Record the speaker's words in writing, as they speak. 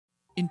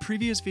In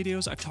previous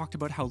videos, I've talked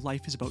about how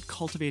life is about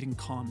cultivating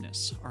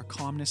calmness. Our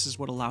calmness is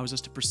what allows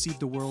us to perceive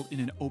the world in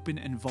an open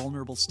and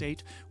vulnerable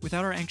state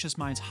without our anxious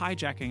minds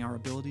hijacking our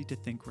ability to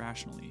think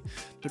rationally.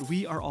 But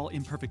we are all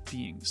imperfect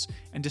beings,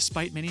 and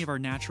despite many of our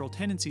natural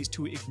tendencies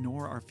to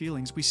ignore our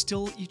feelings, we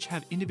still each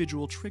have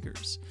individual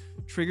triggers.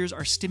 Triggers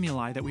are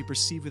stimuli that we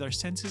perceive with our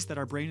senses that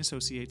our brain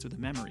associates with a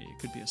memory. It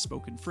could be a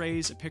spoken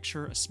phrase, a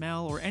picture, a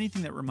smell, or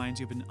anything that reminds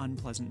you of an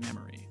unpleasant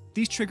memory.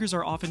 These triggers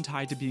are often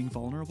tied to being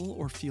vulnerable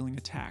or feeling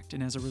attacked,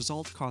 and as a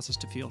result cause us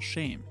to feel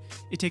shame.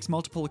 It takes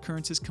multiple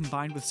occurrences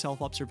combined with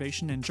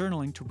self-observation and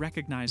journaling to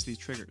recognize these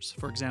triggers.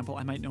 For example,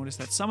 I might notice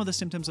that some of the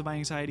symptoms of my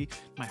anxiety,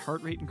 my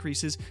heart rate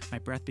increases, my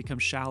breath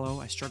becomes shallow,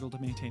 I struggle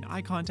to maintain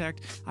eye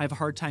contact, I have a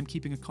hard time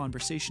keeping a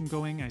conversation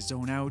going, I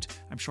zone out,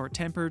 I'm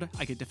short-tempered,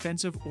 I get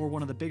defensive, or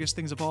one of the biggest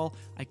things of all,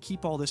 I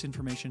keep all this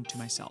information to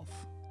myself.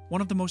 One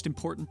of the most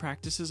important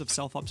practices of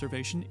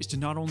self-observation is to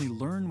not only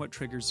learn what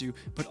triggers you,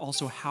 but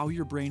also how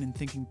your brain and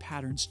thinking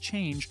patterns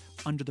change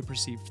under the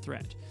perceived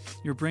threat.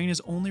 Your brain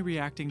is only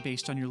reacting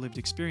based on your lived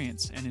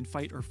experience, and in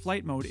fight or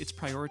flight mode, it's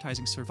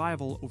prioritizing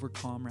survival over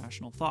calm,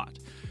 rational thought.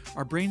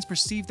 Our brains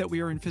perceive that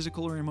we are in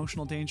physical or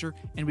emotional danger,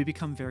 and we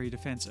become very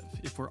defensive.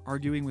 If we're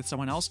arguing with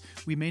someone else,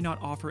 we may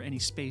not offer any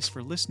space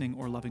for listening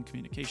or loving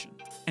communication.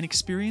 An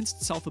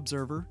experienced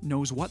self-observer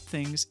knows what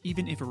things,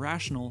 even if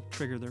irrational,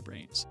 trigger their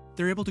brains.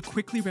 They're able to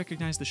quickly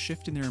recognize the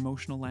shift in their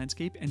emotional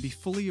landscape and be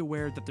fully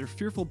aware that their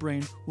fearful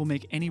brain will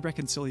make any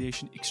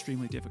reconciliation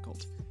extremely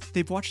difficult.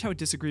 They've watched how a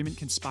disagreement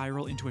can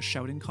spiral into a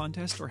shouting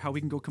contest, or how we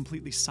can go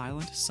completely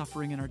silent,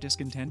 suffering in our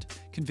discontent,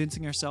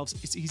 convincing ourselves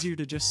it's easier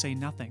to just say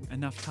nothing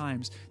enough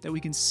times that we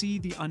can see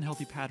the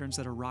unhealthy patterns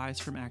that arise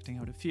from acting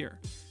out of fear.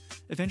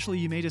 Eventually,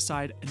 you may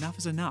decide enough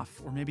is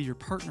enough, or maybe your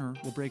partner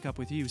will break up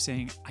with you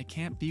saying, I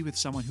can't be with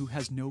someone who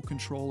has no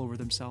control over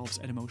themselves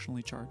at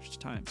emotionally charged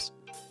times.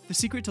 The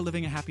secret to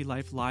living a happy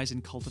life lies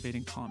in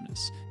cultivating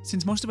calmness.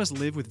 Since most of us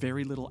live with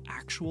very little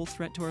actual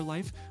threat to our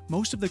life,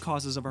 most of the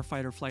causes of our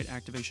fight or flight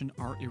activation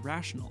are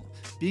irrational.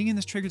 Being in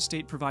this triggered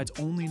state provides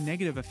only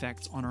negative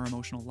effects on our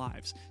emotional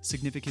lives: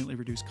 significantly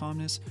reduced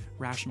calmness,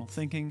 rational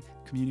thinking,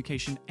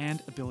 communication,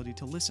 and ability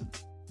to listen.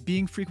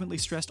 Being frequently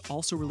stressed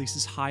also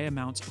releases high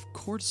amounts of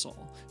cortisol,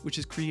 which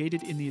is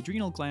created in the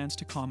adrenal glands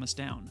to calm us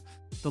down.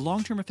 The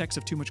long-term effects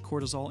of too much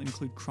cortisol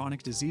include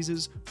chronic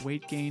diseases,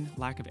 weight gain,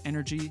 lack of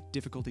energy,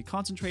 difficulty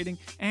concentrating,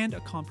 and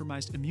a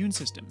compromised immune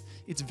system.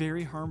 It's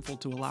very harmful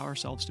to allow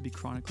ourselves to be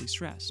chronically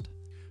stressed.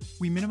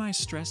 We minimize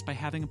stress by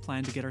having a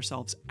plan to get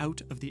ourselves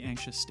out of the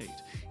anxious state.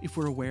 If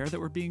we're aware that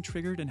we're being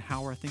triggered and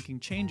how our thinking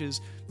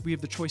changes, we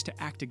have the choice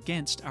to act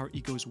against our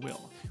ego's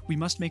will. We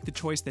must make the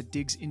choice that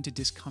digs into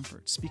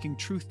discomfort, speaking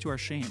truth to our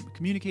shame,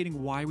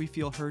 communicating why we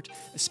feel hurt,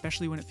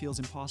 especially when it feels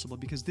impossible,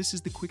 because this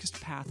is the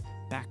quickest path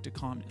back to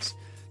calmness.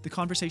 The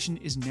conversation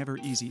is never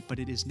easy, but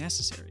it is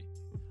necessary.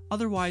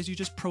 Otherwise, you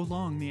just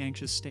prolong the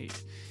anxious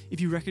state.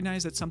 If you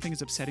recognize that something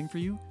is upsetting for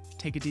you,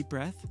 take a deep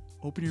breath,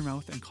 open your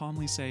mouth, and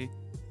calmly say,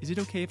 is it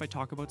okay if I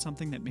talk about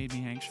something that made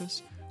me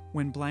anxious?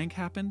 When blank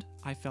happened,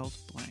 I felt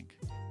blank.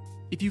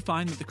 If you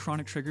find that the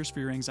chronic triggers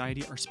for your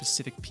anxiety are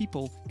specific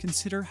people,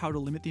 consider how to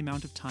limit the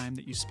amount of time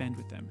that you spend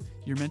with them.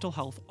 Your mental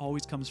health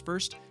always comes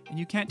first, and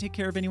you can't take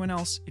care of anyone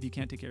else if you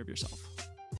can't take care of yourself.